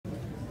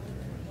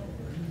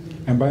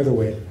And by the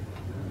way,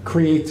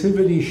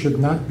 creativity should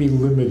not be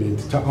limited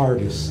to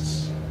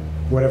artists,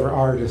 whatever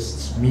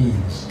artists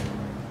means.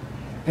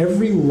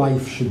 Every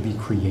life should be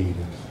creative.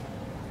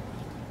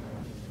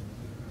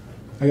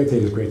 I gotta tell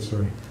you this great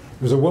story.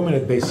 There was a woman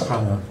at Beis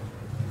Chana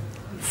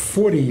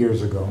 40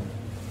 years ago.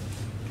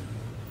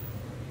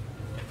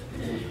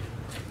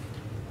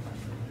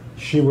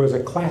 She was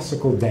a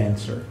classical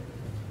dancer.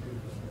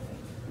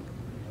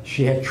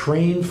 She had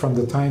trained from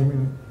the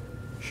time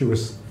she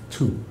was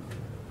 2.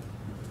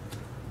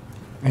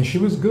 And she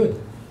was good.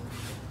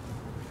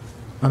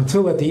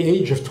 Until at the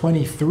age of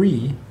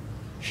 23,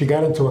 she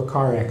got into a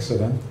car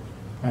accident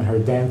and her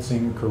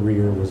dancing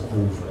career was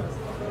over.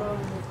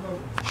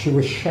 She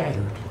was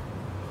shattered.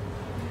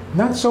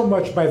 Not so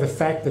much by the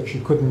fact that she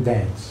couldn't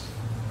dance,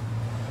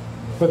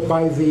 but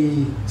by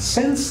the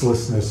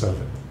senselessness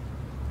of it.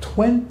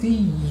 20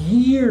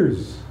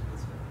 years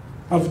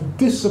of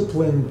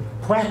discipline,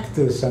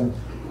 practice, and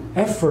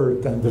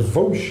effort and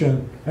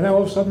devotion, and now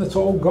all of a sudden it's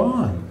all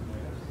gone.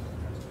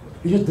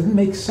 It just didn't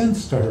make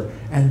sense to her,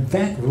 and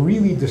that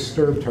really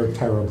disturbed her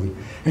terribly.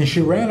 And she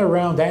ran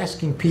around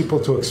asking people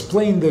to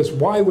explain this.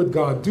 Why would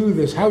God do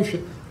this? How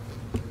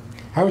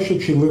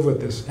should she live with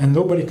this? And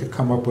nobody could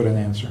come up with an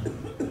answer.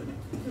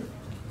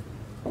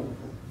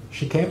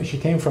 She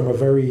came from a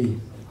very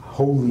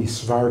holy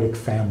Sephardic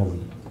family.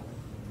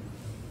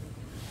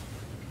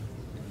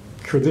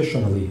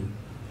 Traditionally,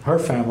 her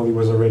family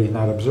was already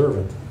not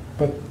observant,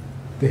 but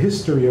the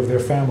history of their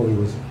family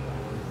was.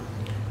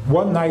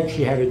 One night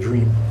she had a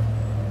dream.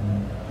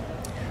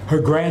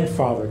 Her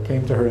grandfather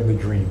came to her in the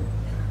dream,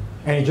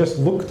 and he just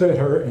looked at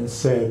her and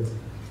said,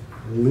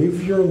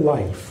 "Live your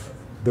life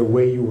the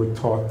way you were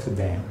taught to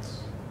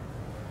dance."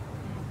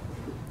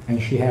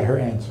 And she had her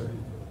answer.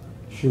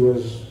 She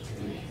was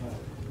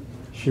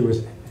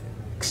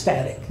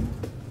ecstatic.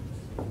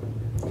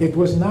 It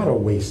was not a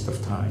waste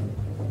of time.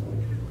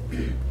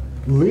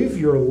 Live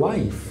your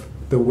life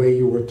the way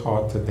you were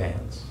taught to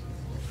dance.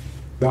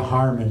 The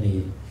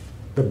harmony,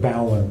 the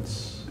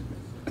balance,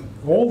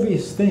 all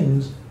these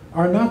things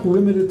are not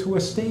limited to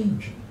a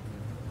stage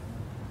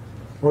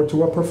or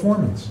to a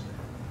performance.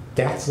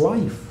 That's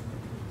life.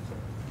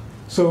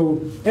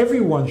 So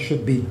everyone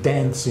should be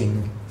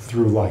dancing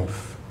through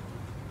life.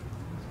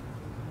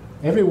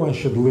 Everyone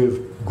should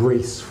live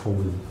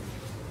gracefully.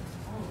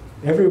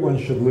 Everyone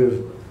should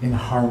live in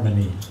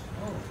harmony.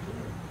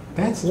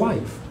 That's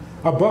life.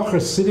 A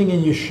bacher sitting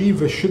in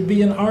yeshiva should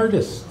be an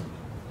artist.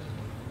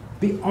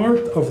 The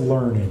art of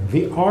learning,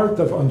 the art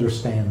of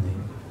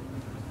understanding,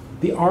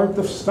 the art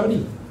of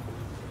study.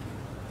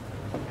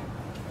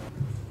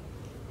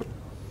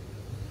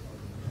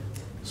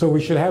 So we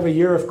should have a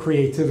year of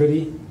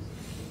creativity,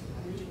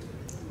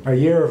 a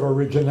year of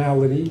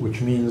originality,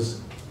 which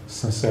means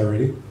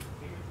sincerity,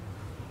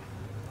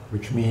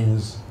 which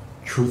means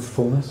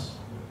truthfulness.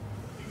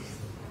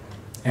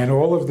 And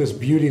all of this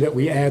beauty that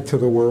we add to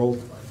the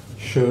world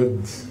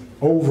should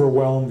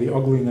overwhelm the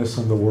ugliness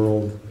in the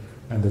world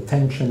and the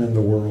tension in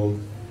the world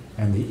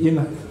and the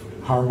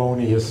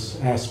inharmonious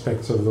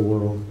aspects of the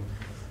world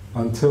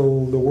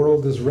until the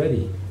world is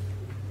ready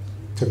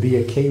to be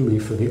a keli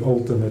for the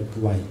ultimate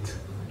light.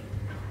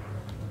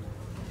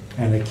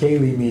 And a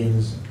keli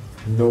means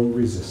no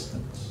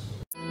resistance.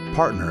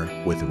 Partner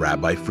with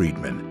Rabbi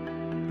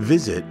Friedman.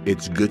 Visit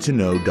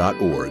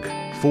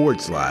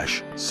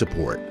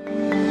itsgoodtoknow.org/support.